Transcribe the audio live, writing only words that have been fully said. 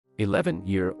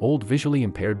11-year-old visually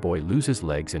impaired boy loses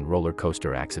legs in roller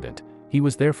coaster accident. He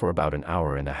was there for about an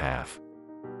hour and a half.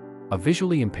 A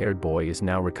visually impaired boy is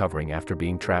now recovering after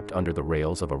being trapped under the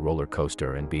rails of a roller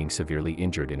coaster and being severely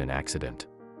injured in an accident.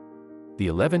 The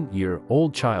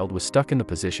 11-year-old child was stuck in the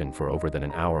position for over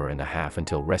an hour and a half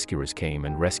until rescuers came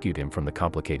and rescued him from the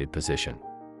complicated position.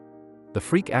 The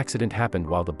freak accident happened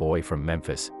while the boy from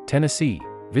Memphis, Tennessee,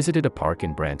 visited a park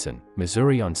in Branson,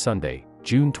 Missouri on Sunday,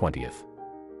 June 20th.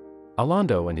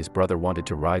 Aalando and his brother wanted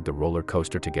to ride the roller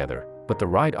coaster together, but the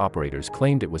ride operators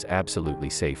claimed it was absolutely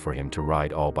safe for him to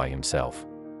ride all by himself.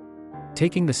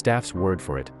 Taking the staff's word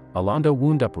for it, Aalando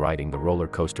wound up riding the roller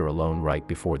coaster alone right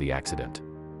before the accident.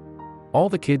 All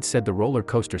the kids said the roller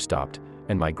coaster stopped,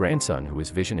 and my grandson, who is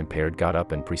vision impaired, got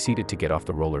up and proceeded to get off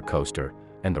the roller coaster,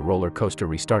 and the roller coaster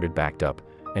restarted backed up,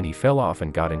 and he fell off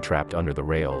and got entrapped under the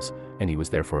rails, and he was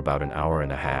there for about an hour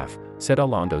and a half, said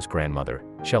Aalando's grandmother,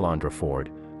 Aalando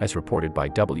Ford, as reported by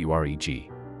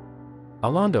WREG.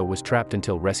 Aalando was trapped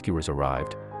until rescuers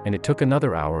arrived, and it took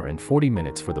another hour and 40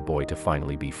 minutes for the boy to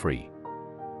finally be free.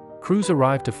 Crews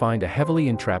arrived to find a heavily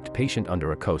entrapped patient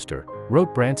under a coaster,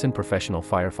 wrote Branson Professional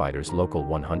Firefighters Local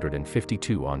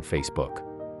 152 on Facebook.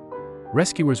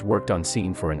 Rescuers worked on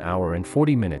scene for an hour and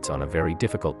 40 minutes on a very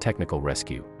difficult technical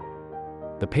rescue.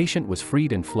 The patient was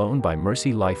freed and flown by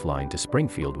Mercy Lifeline to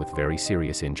Springfield with very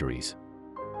serious injuries.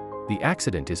 The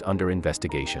accident is under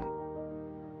investigation.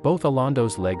 Both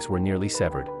Aalando's legs were nearly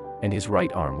severed, and his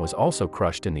right arm was also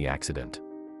crushed in the accident.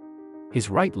 His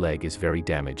right leg is very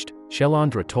damaged,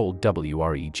 Aalando told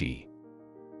WREG.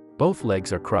 Both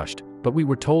legs are crushed, but we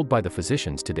were told by the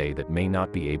physicians today that may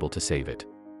not be able to save it.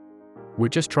 We're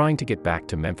just trying to get back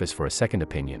to Memphis for a second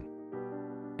opinion.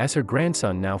 As her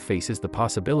grandson now faces the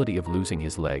possibility of losing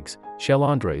his legs,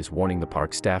 Aalando is warning the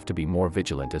park staff to be more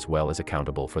vigilant as well as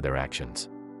accountable for their actions.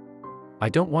 I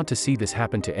don't want to see this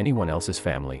happen to anyone else's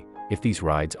family. If these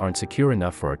rides aren't secure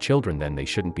enough for our children, then they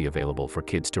shouldn't be available for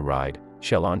kids to ride,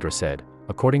 Aalando said,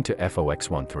 according to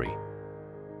FOX13.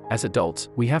 As adults,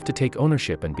 we have to take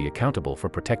ownership and be accountable for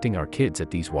protecting our kids at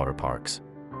these water parks.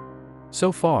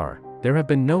 So far, there have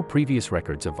been no previous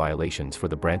records of violations for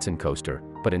the Branson coaster,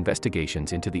 but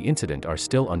investigations into the incident are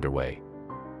still underway.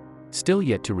 Still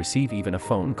yet to receive even a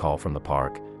phone call from the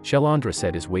park, Aalando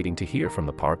said is waiting to hear from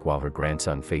the park while her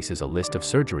grandson faces a list of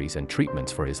surgeries and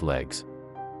treatments for his legs.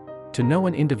 To know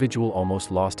an individual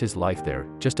almost lost his life there,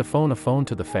 just a phone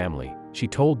to the family, she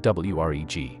told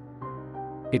WREG.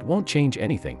 It won't change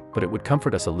anything, but it would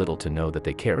comfort us a little to know that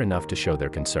they care enough to show their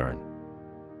concern.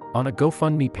 On a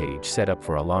GoFundMe page set up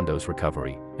for Aalando's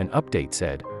recovery, an update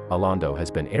said, Aalando has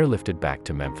been airlifted back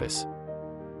to Memphis.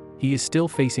 He is still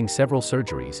facing several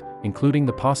surgeries, including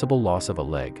the possible loss of a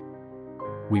leg.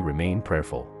 We remain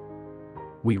prayerful.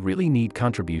 We really need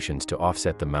contributions to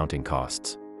offset the mounting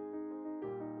costs.